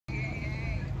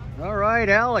All right,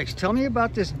 Alex, tell me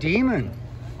about this Demon.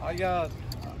 I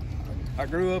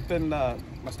grew up in my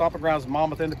stomping grounds,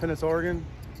 Monmouth, Independence, Oregon.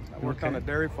 I worked on a Okay.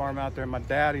 dairy farm out there. My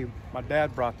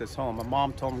dad brought this home. My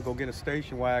mom told him to go get a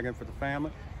station wagon for the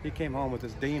family. He came home with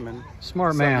this Demon.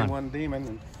 Smart man. 71 Demon,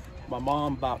 and my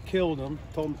mom about killed him.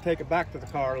 Told him to take it back to the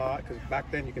car lot because back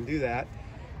then you can do that.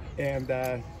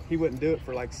 And he wouldn't do it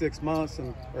for like 6 months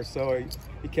or so.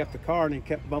 He kept the car and he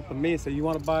kept bumping me and said, "You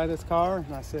want to buy this car?"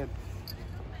 And I said,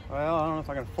 "Well, I don't know if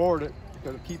I can afford it.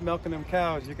 Because keep milking them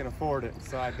cows, you can afford it."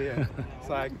 So I did.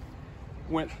 So I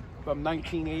went from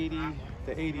 1980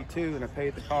 to 82 and I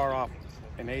paid the car off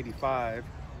in 85.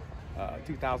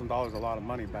 $2,000 a lot of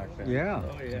money back then. Yeah.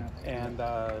 Oh yeah. And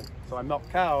so I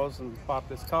milked cows and bought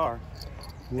this car.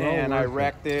 Well and I worth it.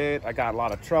 wrecked it. I got a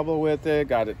lot of trouble with it.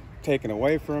 Got it taken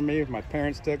away from me. My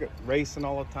parents took it racing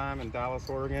all the time in Dallas,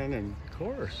 Oregon. And Of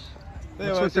course. you That's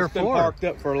know, what it's they're just been for. parked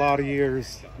up for a lot of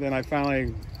years. Then I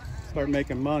finally started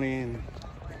making money and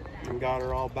got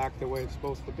her all back the way it's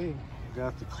supposed to be.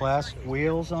 Got the classic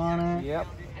wheels on it. Yep.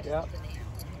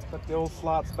 Put the old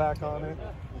slots back on it.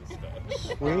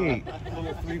 Sweet.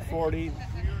 Little 340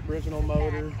 original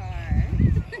motor.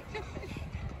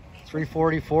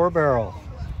 344 barrel.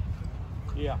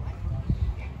 Yeah.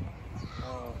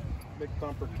 Big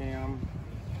thumper cam.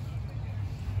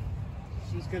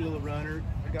 She's a good little runner.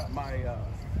 I got my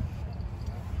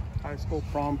high school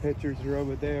prom pictures are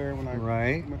over there when I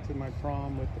Right. went to my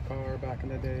prom with the car back in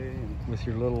the day. And With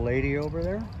your little lady over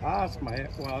there. that's my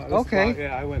this Okay. is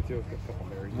yeah, I went through a couple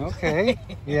marriages. Okay.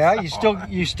 Yeah,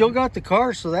 you still got the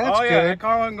car, so that's oh yeah, good. that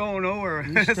car wasn't going nowhere.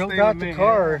 You still Stayed got with the me.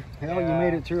 car. Hell, you Yeah.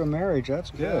 made it through a marriage.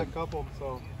 That's Yeah, a good. couple.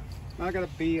 So now I got a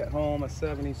B at home, a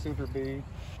 70 Super B.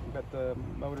 Got the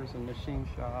motors and machine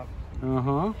shop.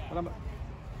 Uh-huh.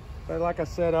 But like I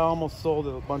said, I almost sold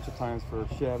it a bunch of times for a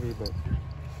Chevy, but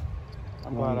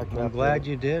I'm glad I kept I'm glad it.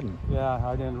 you didn't. Yeah,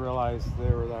 I didn't realize they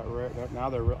were that rare. Now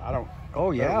they're. I don't.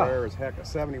 Oh, They're yeah. rare as heck. A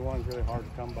 71 is really hard to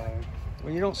come by.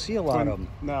 Well, you don't see a lot of them.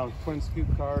 No, twin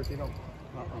scoop cars. You don't.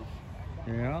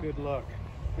 Yeah. Good luck.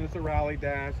 And it's a rally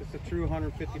dash. It's a true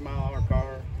 150-mile-an-hour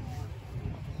car.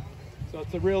 So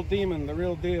it's a real Demon, the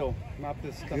real deal. Not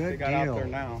this stuff they Good got deal. out there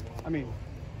now. I mean,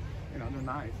 you know, they're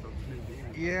nice. Those new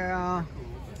Demons. Yeah.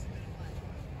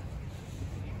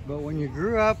 But when you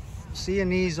grew up seeing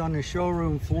these on the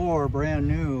showroom floor, brand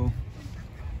new,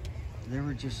 they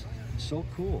were just so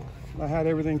cool. I had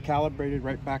everything calibrated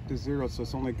right back to zero, so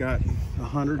it's only got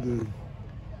 100 and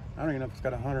I don't even know if it's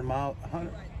got 100 miles.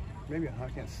 100, maybe I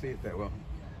can't see it that well.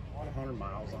 100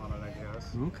 miles on it, I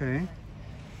guess. Okay.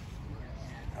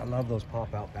 I love those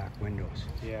pop-out back windows.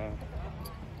 Yeah.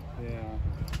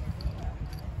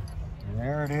 And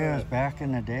there it is, back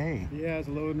in the day. Yeah, I was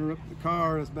loading her up the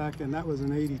car. That's back then. That was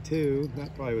in '82.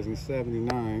 That probably was in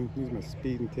 '79. These are my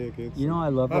speeding tickets. You know, I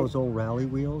love those old rally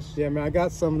wheels. Yeah, man, I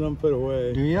got some of them put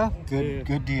away. Do ya? Yeah.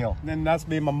 Good deal. And then that's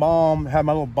me. My mom had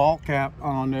my little ball cap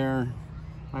on there.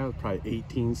 I was probably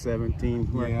 18, 17.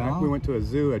 Yeah. We went to a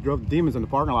zoo. I drove the Demons in the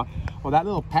parking lot. Well, that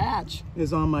little patch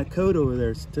is on my coat over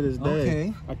there to this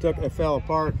day. Okay. It fell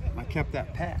apart. I kept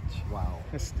that patch. Wow.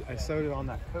 I sewed it on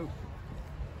that coat.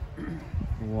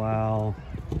 Wow.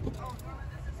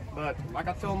 But like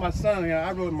I told my son,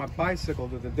 I rode my bicycle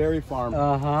to the dairy farm.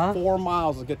 Uh-huh. 4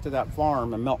 miles to get to that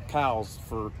farm and milk cows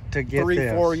for To get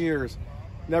 3-4 this. years.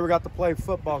 Never got to play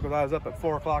football because I was up at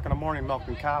 4 o'clock in the morning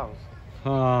milking cows.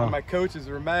 Huh. And my coaches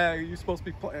were mad. You're supposed to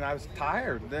be playing. I was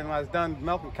tired. Then when I was done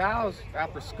milking cows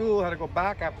after school, I had to go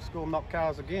back after school and milk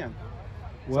cows again.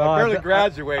 So Well, I barely I-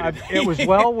 graduated. it was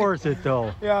well worth it,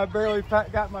 though. Yeah, I barely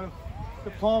got my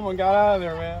diploma and got out of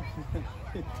there, man.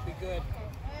 Be good.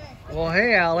 Well,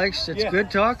 hey, Alex, it's Yeah. good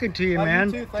talking to you, Love you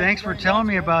man. too. Thank Thanks you for very telling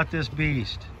much, me man. about this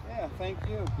beast. Yeah, thank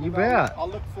you. You bet. I'll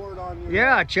look for it on your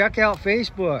Yeah, check out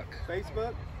Facebook.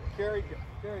 Facebook. Carrie's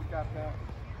got that.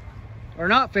 Or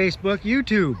not Facebook,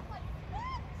 YouTube.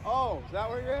 Oh, is that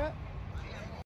where you're at?